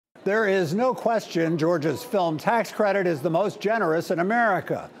There is no question Georgia's film tax credit is the most generous in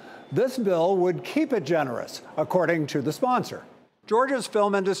America. This bill would keep it generous, according to the sponsor. Georgia's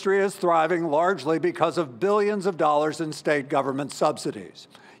film industry is thriving largely because of billions of dollars in state government subsidies.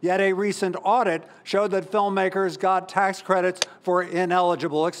 Yet a recent audit showed that filmmakers got tax credits for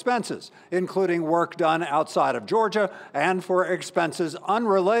ineligible expenses, including work done outside of Georgia and for expenses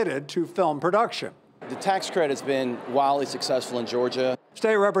unrelated to film production. The tax credit's been wildly successful in Georgia.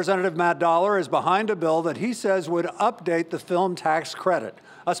 State Representative Matt Dollar is behind a bill that he says would update the film tax credit,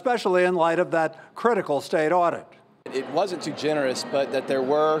 especially in light of that critical state audit. It wasn't too generous, but that there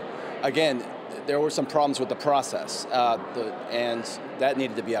were some problems with the process, and that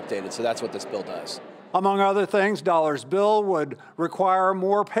needed to be updated, so that's what this bill does. Among other things, Dollar's bill would require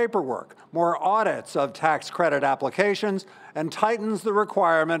more paperwork, more audits of tax credit applications, and tightens the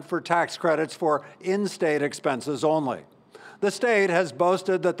requirement for tax credits for in-state expenses only. The state has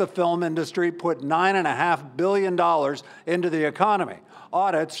boasted that the film industry put $9.5 billion into the economy.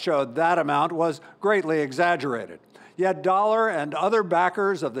 Audits showed that amount was greatly exaggerated. Yet Dollar and other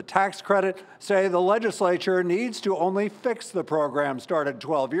backers of the tax credit say the legislature needs to only fix the program started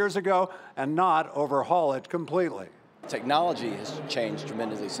 12 years ago and not overhaul it completely. Technology has changed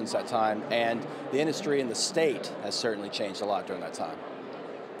tremendously since that time, and the industry and the state has certainly changed a lot during that time.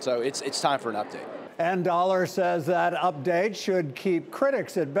 So it's time for an update. And Dollar says that update should keep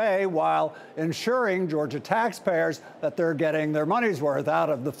critics at bay while ensuring Georgia taxpayers that they're getting their money's worth out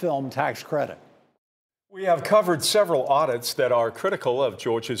of the film tax credit. We have covered several audits that are critical of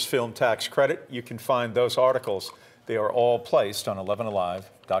Georgia's film tax credit. You can find those articles. They are all placed on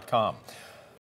 11alive.com.